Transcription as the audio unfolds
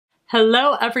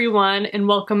Hello everyone and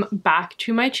welcome back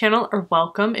to my channel, or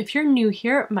welcome if you're new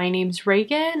here. My name's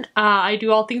Reagan. I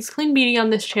do all things clean beauty on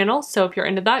this channel, so if you're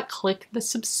into that, click the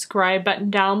subscribe button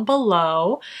down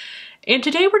below. And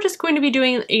today we're just going to be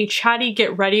doing a chatty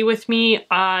get ready with me,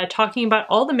 talking about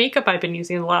all the makeup I've been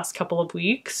using the last couple of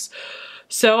weeks.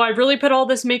 So I really put all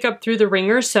this makeup through the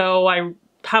ringer, so I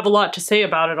have a lot to say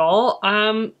about it all.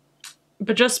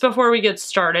 But just before we get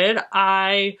started,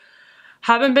 I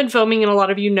haven't been filming, and a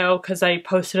lot of you know because I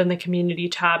posted in the community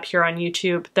tab here on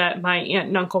YouTube that my aunt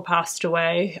and uncle passed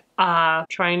away,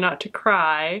 trying not to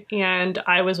cry, and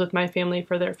I was with my family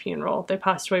for their funeral. They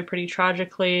passed away pretty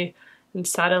tragically, and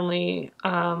suddenly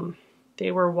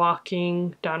they were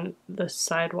walking down the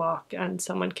sidewalk and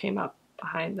someone came up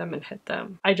behind them and hit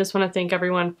them. I just want to thank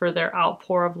everyone for their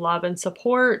outpour of love and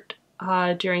support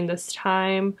during this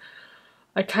time.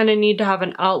 I kind of need to have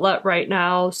an outlet right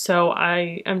now, so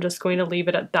I am just going to leave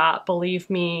it at that. Believe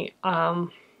me,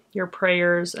 your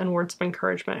prayers and words of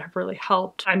encouragement have really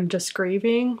helped. I'm just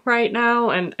grieving right now,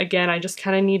 and again, I just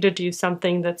kind of need to do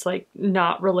something that's like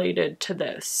not related to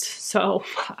this. So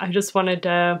I just wanted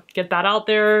to get that out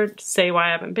there, say why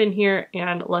I haven't been here,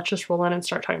 and let's just roll in and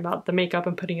start talking about the makeup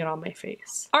and putting it on my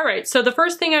face. All right, so the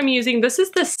first thing I'm using, this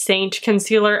is the Saint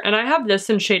concealer, and I have this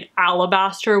in shade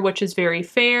Alabaster, which is very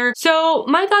fair. So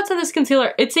my thoughts on this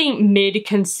concealer, it's a mid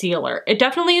concealer. It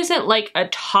definitely isn't like a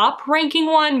top ranking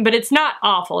one, but it's not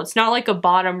awful. It's not like a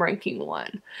bottom ranking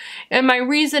one. And my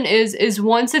reason is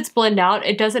once it's blended out,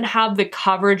 it doesn't have the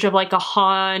coverage of like a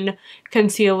Han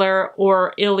concealer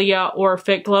or Ilia or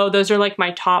Fit Glow. Those are like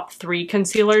my top three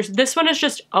concealers. This one is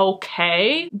just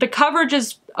okay. The coverage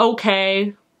is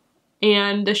okay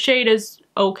and the shade is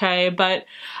okay, but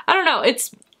I don't know.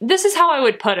 This is how I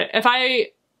would put it. If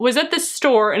I was at the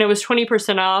store and it was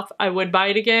 20% off, I would buy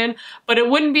it again, but it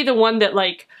wouldn't be the one that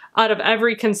like out of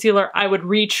every concealer I would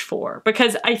reach for,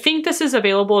 because I think this is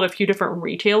available at a few different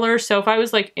retailers. So if I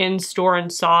was like in store and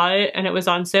saw it and it was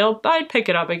on sale, I'd pick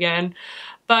it up again.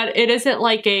 But it isn't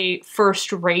like a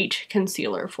first rate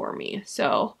concealer for me.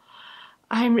 So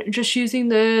I'm just using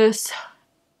this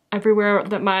everywhere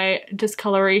that my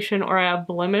discoloration or I have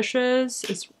blemishes,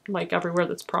 is like everywhere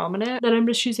that's prominent. Then I'm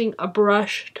just using a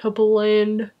brush to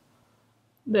blend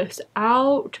this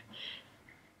out.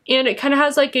 And it kind of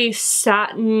has like a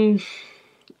satin-y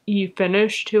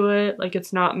finish to it. Like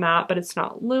it's not matte, but it's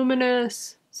not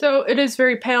luminous. So it is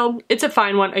very pale. It's a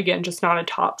fine one. Again, just not a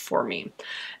top for me.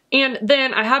 And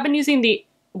then I have been using the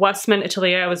Westman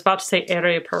Atelier. I was about to say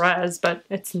Ilia Perez, but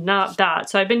it's not that.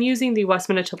 So I've been using the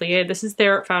Westman Atelier. This is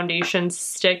their foundation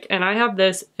stick, and I have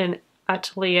this in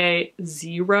Atelier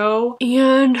 0.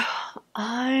 And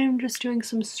I'm just doing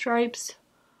some stripes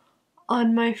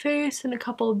on my face and a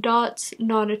couple of dots,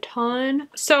 not a ton.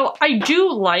 So I do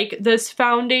like this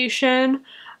foundation.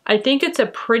 I think it's a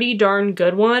pretty darn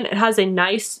good one. It has a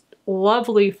nice,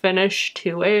 lovely finish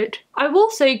to it. I will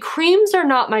say creams are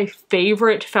not my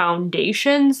favorite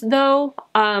foundations though.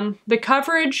 The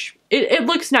coverage, it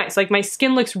looks nice. Like my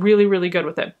skin looks really, really good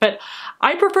with it, but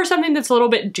I prefer something that's a little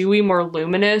bit dewy, more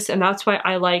luminous, and that's why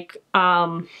I like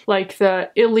the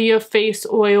Ilia face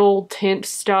oil tint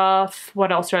stuff.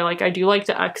 What else do I like? I do like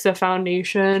the Xoxo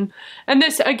foundation. And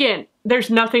this, again, there's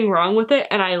nothing wrong with it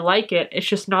and I like it. It's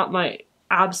just not my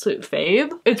absolute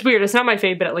fave. It's weird, it's not my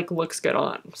fave, but it like looks good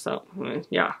on. So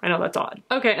yeah, I know that's odd.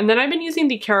 Okay, and then I've been using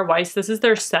the Kara Weiss. This is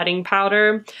their setting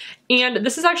powder. And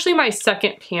this is actually my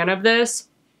second pan of this.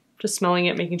 Just smelling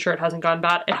it, making sure it hasn't gone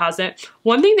bad. It hasn't.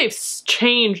 One thing they've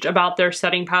changed about their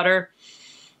setting powder,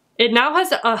 it now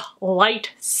has a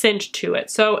light scent to it.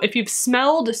 So if you've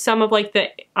smelled some of like the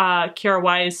Kara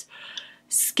Weiss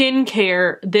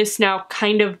skincare, this now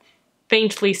kind of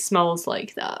faintly smells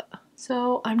like that.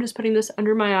 So I'm just putting this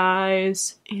under my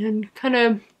eyes and kind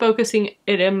of focusing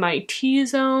it in my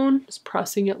T-zone, just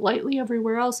pressing it lightly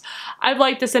everywhere else. I've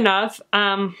liked this enough.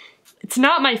 It's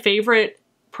not my favorite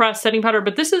pressed setting powder,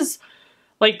 but this is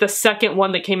like the second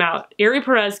one that came out. Ilia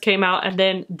Perez came out and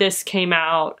then this came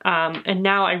out. And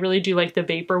now I really do like the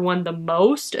Vapour one the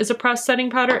most as a pressed setting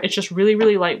powder. It's just really,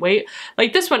 really lightweight.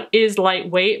 Like this one is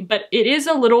lightweight, but it is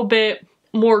a little bit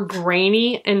more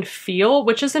grainy and feel,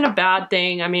 which isn't a bad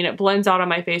thing. I mean, it blends out on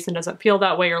my face and doesn't feel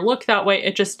that way or look that way.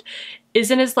 It just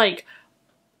isn't as like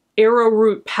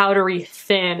arrowroot powdery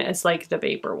thin as like the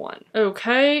Vapour one.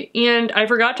 Okay, and I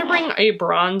forgot to bring a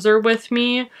bronzer with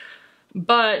me,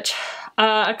 but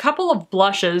a couple of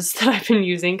blushes that I've been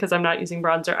using because I'm not using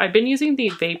bronzer. I've been using the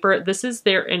Vapour. This is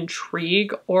their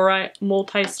Intrigue Aura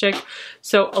Multi-Stick.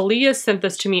 So Ilia sent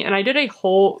this to me and I did a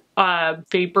whole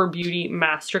Vapour Beauty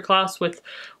masterclass with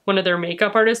one of their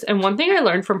makeup artists. And one thing I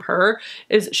learned from her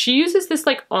is she uses this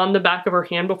like on the back of her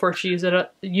hand before she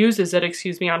uses it,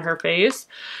 excuse me, on her face.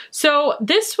 So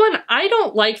this one, I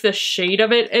don't like the shade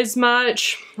of it as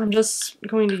much. I'm just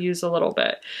going to use a little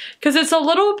bit because it's a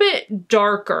little bit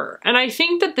darker. And I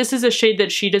think that this is a shade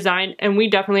that she designed, and we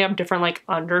definitely have different like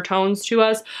undertones to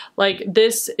us. Like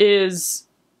this is,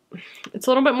 it's a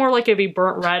little bit more like a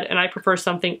burnt red, and I prefer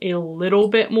something a little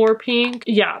bit more pink.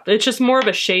 Yeah, it's just more of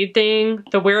a shade thing.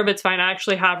 The wear of it's fine. I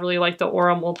actually have really like the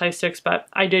Aura multi-sticks, but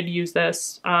I did use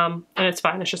this and it's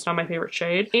fine. It's just not my favorite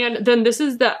shade. And then this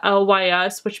is the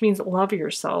LYS, which means Love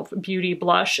Yourself Beauty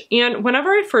Blush. And whenever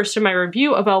I first did my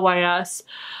review of LYS,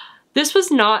 this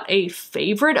was not a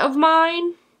favorite of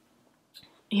mine.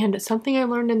 And something I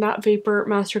learned in that Vapour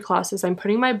masterclass is I'm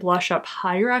putting my blush up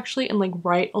higher actually, and like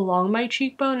right along my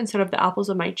cheekbone instead of the apples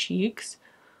of my cheeks.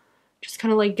 Just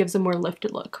kind of like gives a more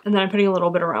lifted look. And then I'm putting a little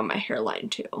bit around my hairline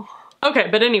too. Okay,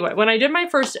 but anyway, when I did my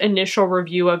first initial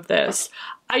review of this,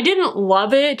 I didn't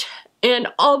love it. And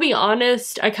I'll be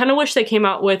honest, I kind of wish they came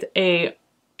out with a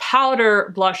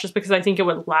powder blush just because I think it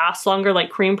would last longer.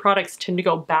 Like cream products tend to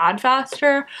go bad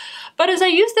faster. But as I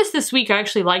used this week, I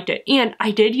actually liked it. And I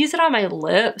did use it on my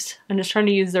lips. I'm just trying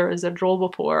to use the residual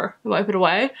before I wipe it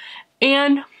away.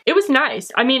 And it was nice.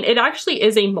 I mean, it actually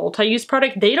is a multi-use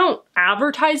product. They don't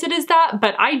advertise it as that,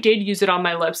 but I did use it on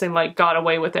my lips and like got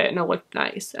away with it, and it looked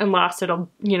nice and lasted a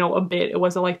bit. It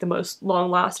wasn't like the most long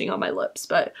lasting on my lips,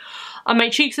 but on my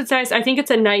cheeks it's nice. I think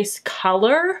it's a nice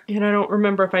color, and I don't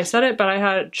remember if I said it, but I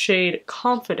had shade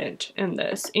Confident in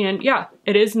this. And yeah,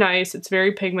 it is nice. It's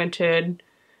very pigmented,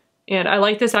 and I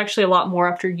like this actually a lot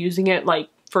more after using it like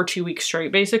for 2 weeks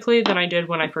straight basically than I did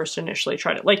when I first initially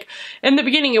tried it. Like in the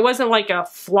beginning, it wasn't like a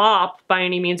flop by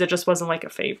any means. It just wasn't like a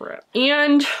favorite.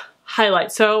 And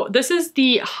highlight. So this is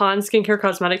the Han Skincare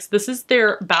Cosmetics. This is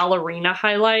their Ballerina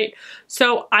highlight.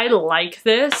 So I like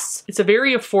this. It's a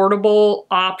very affordable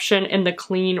option in the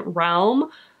clean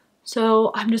realm.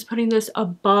 So I'm just putting this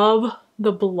above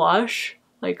the blush,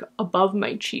 like above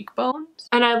my cheekbones.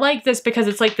 And I like this because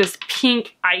it's like this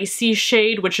pink icy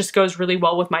shade, which just goes really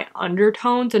well with my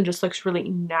undertones and just looks really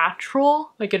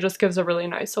natural. Like it just gives a really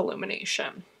nice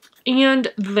illumination.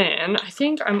 And then I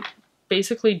think I'm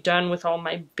basically done with all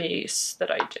my base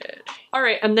that I did. All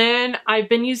right, and then I've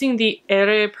been using the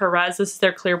Ere Perez. This is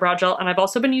their clear brow gel, and I've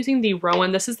also been using the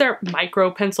Rowan. This is their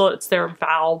micro pencil. It's their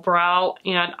Val Brow,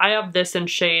 and I have this in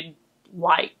shade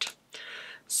Light.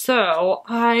 So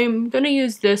I'm gonna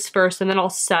use this first, and then I'll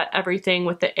set everything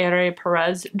with the Ere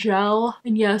Perez gel.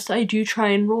 And yes, I do try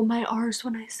and roll my R's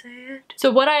when I say it.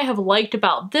 So what I have liked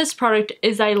about this product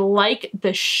is I like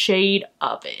the shade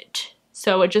of it.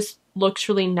 So it just looks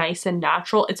really nice and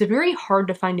natural. It's very hard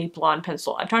to find a blonde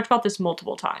pencil. I've talked about this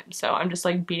multiple times, so I'm just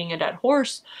like beating a dead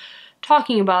horse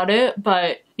talking about it.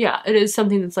 But yeah, it is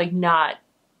something that's like not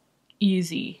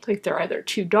easy. Like they're either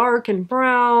too dark and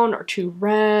brown or too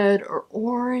red or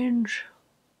orange.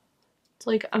 It's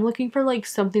like I'm looking for like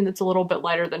something that's a little bit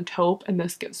lighter than taupe, and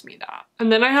this gives me that.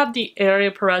 And then I have the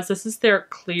Ere Perez. This is their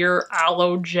clear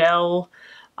aloe gel.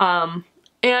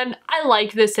 And I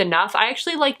like this enough. I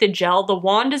actually like the gel. The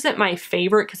wand isn't my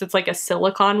favorite because it's like a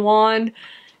silicone wand,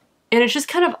 and it's just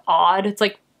kind of odd. It's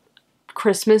like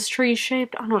Christmas tree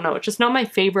shaped. I don't know. It's just not my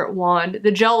favorite wand.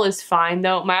 The gel is fine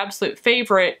though. My absolute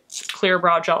favorite clear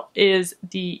brow gel is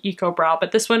the Eco Brow,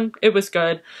 but this one, it was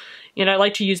good. And I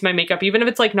like to use my makeup, even if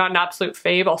it's like not an absolute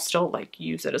fave, I'll still like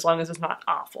use it as long as it's not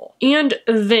awful. And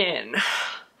then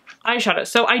eyeshadow.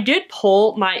 So I did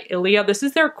pull my Ilia. This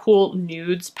is their Cool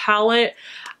Nudes palette.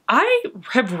 I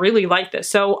have really liked this.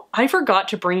 So I forgot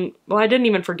to bring, well, I didn't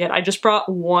even forget. I just brought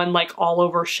one like all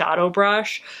over shadow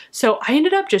brush. So I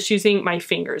ended up just using my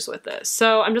fingers with this.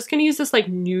 So I'm just gonna use this like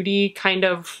nudie kind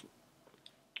of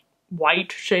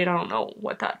white shade. I don't know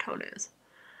what that tone is.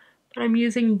 But I'm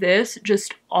using this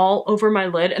just all over my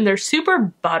lid, and they're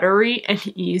super buttery and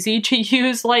easy to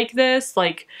use like this.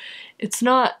 Like it's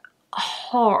not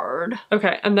hard.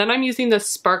 Okay, and then I'm using this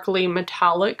sparkly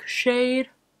metallic shade.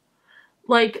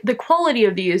 Like the quality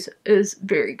of these is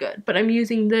very good, but I'm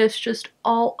using this just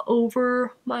all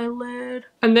over my lid.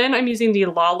 And then I'm using the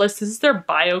Lawless. This is their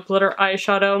Bio Glitter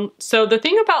eyeshadow. So the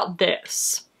thing about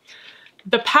this,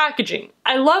 the packaging,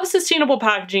 I love sustainable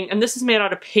packaging, and this is made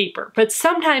out of paper, but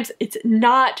sometimes it's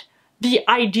not the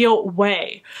ideal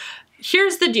way.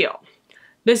 Here's the deal.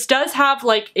 This does have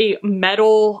like a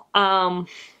metal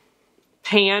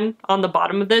pan on the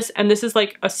bottom of this, and this is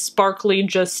like a sparkly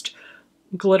just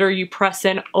glitter you press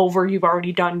in over you've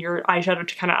already done your eyeshadow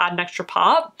to kind of add an extra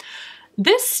pop.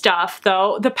 This stuff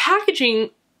though, the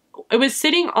packaging, it was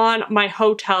sitting on my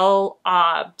hotel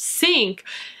sink,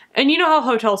 And you know how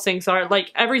hotel sinks are,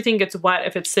 like everything gets wet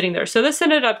if it's sitting there. So this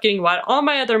ended up getting wet. All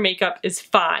my other makeup is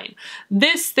fine.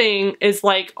 This thing is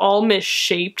like all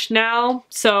misshaped now.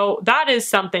 So that is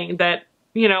something that,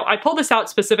 you know, I pulled this out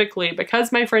specifically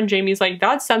because my friend Jamie's like,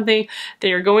 that's something that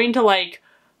you're going to like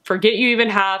forget you even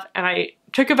have. And I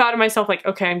took a vow to myself, like,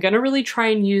 okay, I'm gonna really try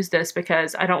and use this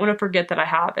because I don't want to forget that I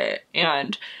have it.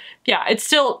 And yeah,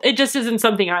 it just isn't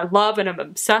something I love and I'm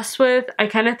obsessed with. I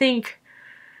kind of think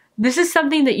this is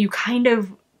something that you kind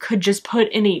of could just put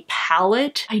in a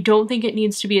palette. I don't think it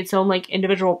needs to be its own like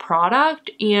individual product.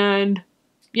 And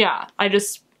yeah,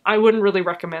 I wouldn't really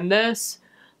recommend this.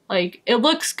 Like, it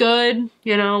looks good,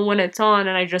 you know, when it's on,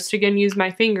 and I just again use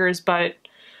my fingers, but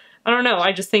I don't know.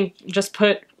 I just think just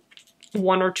put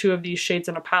 1 or 2 of these shades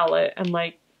in a palette and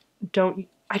like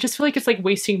I just feel like it's like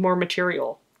wasting more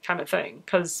material kind of thing,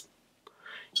 because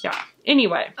yeah.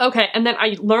 Anyway, okay, and then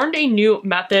I learned a new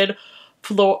method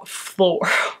for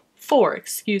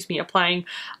applying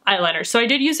eyeliner. So I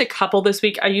did use a couple this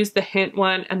week. I used the Hint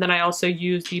one, and then I also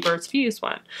used the Burt's Bees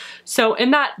one. So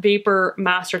in that Vapour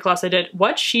masterclass I did,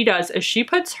 what she does is she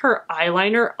puts her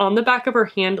eyeliner on the back of her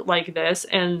hand like this,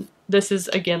 and this is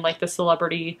again like the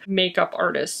celebrity makeup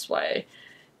artist's way.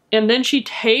 And then she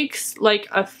takes like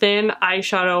a thin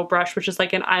eyeshadow brush, which is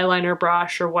like an eyeliner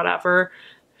brush or whatever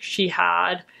she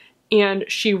had, and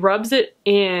she rubs it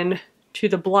in to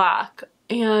the black.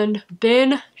 And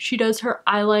then she does her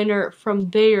eyeliner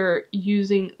from there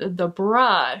using the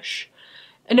brush.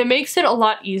 And it makes it a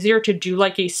lot easier to do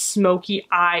like a smoky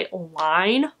eye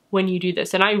line when you do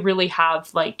this. And I really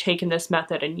have like taken this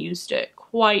method and used it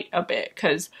quite a bit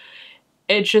because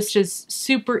it just is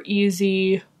super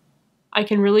easy. I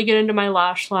can really get into my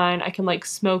lash line. I can like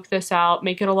smoke this out,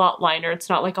 make it a lot lighter. It's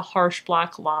not like a harsh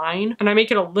black line. And I make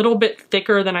it a little bit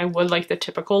thicker than I would like the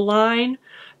typical line.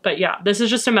 But yeah, this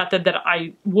is just a method that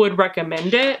I would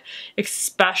recommend it,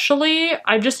 especially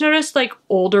I've just noticed like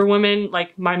older women,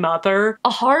 like my mother, a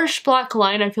harsh black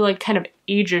line I feel like kind of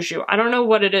ages you. I don't know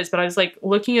what it is, but I was like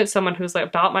looking at someone who's like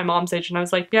about my mom's age and I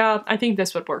was like, yeah, I think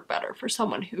this would work better for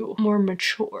someone who more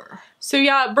mature. So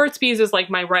yeah, Burt's Bees is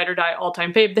like my ride or die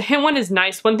all-time fave. The Hint one is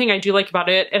nice. One thing I do like about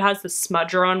it, it has the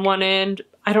smudger on one end.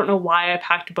 I don't know why I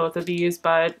packed both of these,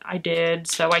 but I did,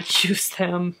 so I used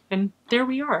them, and there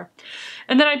we are.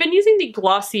 And then I've been using the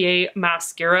Glossier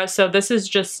mascara, so this is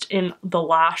just in the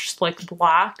Lash Slick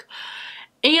Black.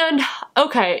 And,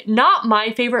 okay, not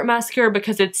my favorite mascara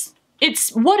because it's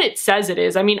what it says it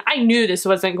is. I mean, I knew this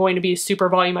wasn't going to be super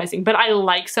volumizing, but I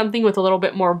like something with a little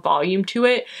bit more volume to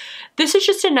it. This is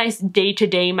just a nice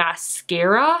day-to-day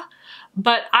mascara.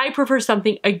 But I prefer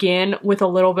something, again, with a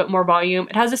little bit more volume.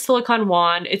 It has a silicone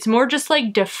wand. It's more just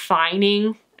like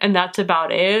defining, and that's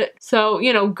about it. So,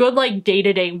 you know, good like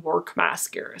day-to-day work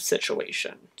mascara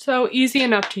situation. So easy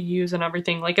enough to use and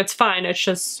everything. Like, it's fine. It's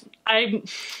just,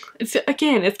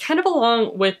 it's kind of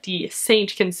along with the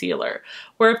Saint concealer,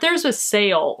 where if there's a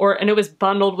sale and it was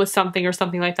bundled with something or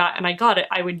something like that and I got it,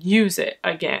 I would use it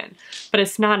again. But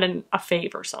it's not a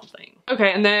fave or something.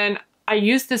 Okay, and then I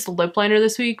used this lip liner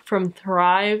this week from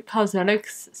Thrive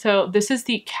Cosmetics. So this is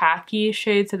the Khaki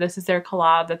shade. So this is their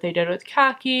collab that they did with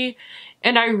Khaki.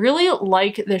 And I really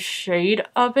like the shade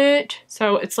of it.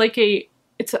 So it's like a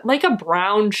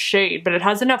brown shade, but it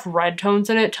has enough red tones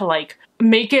in it to like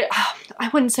make it, I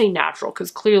wouldn't say natural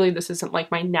because clearly this isn't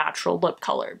like my natural lip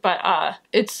color, but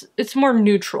it's more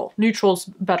neutral. Neutral's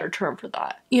a better term for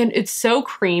that. And it's so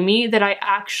creamy that I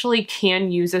actually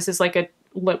can use this as like a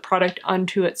lip product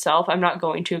unto itself. I'm not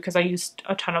going to because I used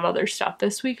a ton of other stuff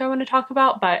this week I want to talk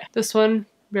about, but this one,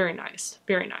 very nice,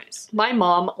 very nice. My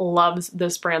mom loves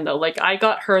this brand though. Like, I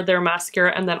got her their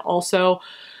mascara and then also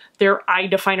their eye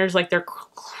definers, like their,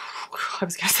 I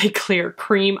was gonna say clear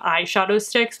cream eyeshadow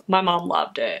sticks. My mom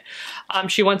loved it.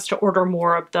 She wants to order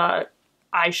more of the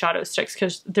eyeshadow sticks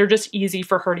because they're just easy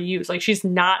for her to use. Like, she's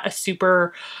not a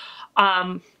super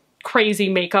crazy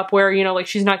makeup wear, you know, like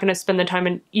she's not going to spend the time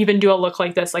and even do a look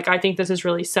like this. Like, I think this is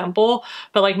really simple,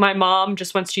 but like my mom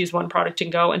just wants to use one product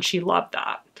and go, and she loved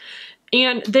that.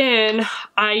 And then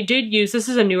I did use, this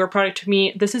is a newer product to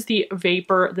me. This is the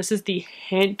Vapour. This is the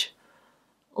Hint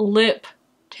lip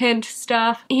tint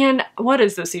stuff. And what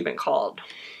is this even called?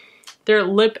 Their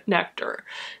Lip Nectar.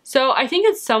 So I think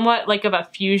it's somewhat like of a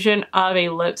fusion of a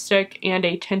lipstick and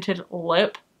a tinted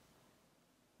lip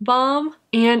balm,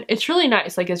 and it's really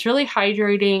nice. Like, it's really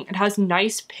hydrating. It has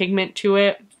nice pigment to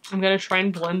it. I'm gonna try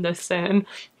and blend this in,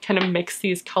 kind of mix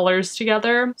these colors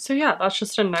together. So yeah, that's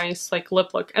just a nice like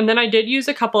lip look. And then I did use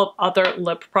a couple of other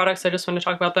lip products. I just want to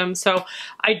talk about them. So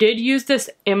I did use this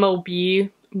MOB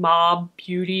Mob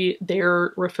Beauty,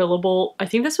 their refillable. I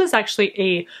think this was actually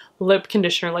a lip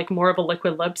conditioner, like more of a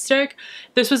liquid lipstick.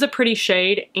 This was a pretty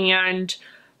shade and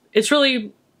it's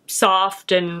really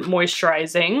soft and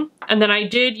moisturizing. And then I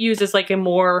did use as like a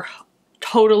more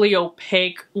totally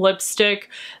opaque lipstick.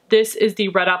 This is the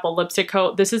Red Apple Lipstick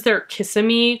Coat. This is their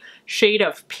Kiss-A-Me shade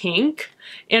of pink.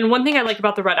 And one thing I like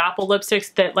about the Red Apple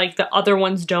lipsticks that like the other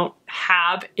ones don't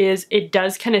have is it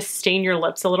does kind of stain your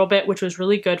lips a little bit, which was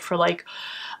really good for like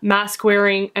mask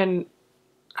wearing. And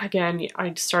again,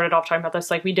 I started off talking about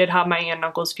this, like we did have my aunt and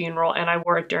uncle's funeral and I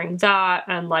wore it during that,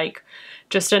 and like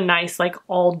just a nice like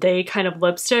all day kind of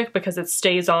lipstick because it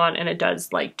stays on and it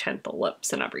does like tint the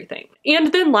lips and everything.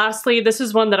 And then lastly, this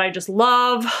is one that I just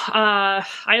love.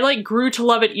 I like grew to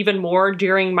love it even more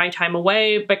during my time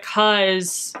away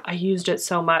because I used it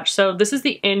so much. So this is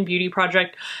the In Beauty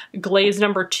Project Glaze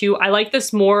number 2. I like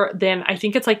this more than, I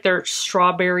think it's like their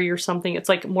strawberry or something. It's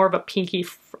like more of a pinky,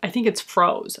 I think it's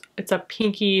Froze. It's a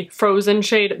pinky frozen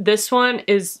shade. This one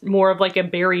is more of like a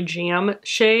berry jam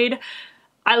shade.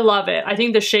 I love it. I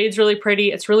think the shade's really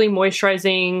pretty. It's really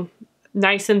moisturizing,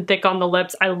 nice and thick on the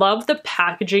lips. I love the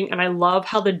packaging and I love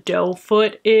how the doe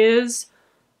foot is.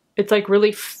 It's like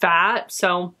really fat.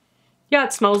 So yeah,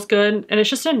 it smells good and it's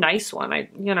just a nice one.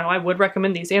 I would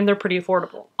recommend these and they're pretty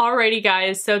affordable. Alrighty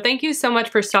guys, so thank you so much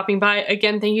for stopping by.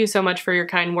 Again, thank you so much for your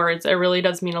kind words. It really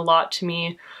does mean a lot to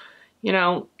me. You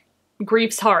know,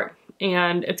 grief's hard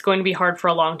and it's going to be hard for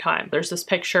a long time. There's this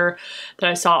picture that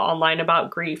I saw online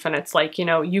about grief and it's like, you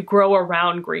know, you grow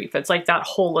around grief. It's like that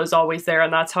hole is always there,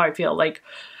 and that's how I feel. Like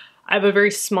I have a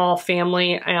very small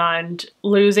family and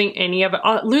losing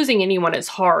anyone is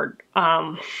hard.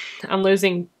 And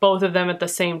losing both of them at the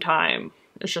same time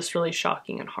is just really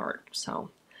shocking and hard.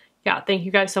 So yeah, thank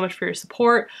you guys so much for your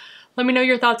support. Let me know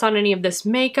your thoughts on any of this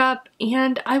makeup,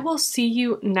 and I will see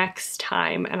you next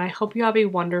time. And I hope you have a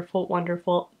wonderful,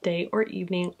 wonderful day or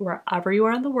evening wherever you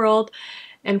are in the world.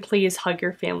 And please hug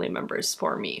your family members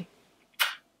for me.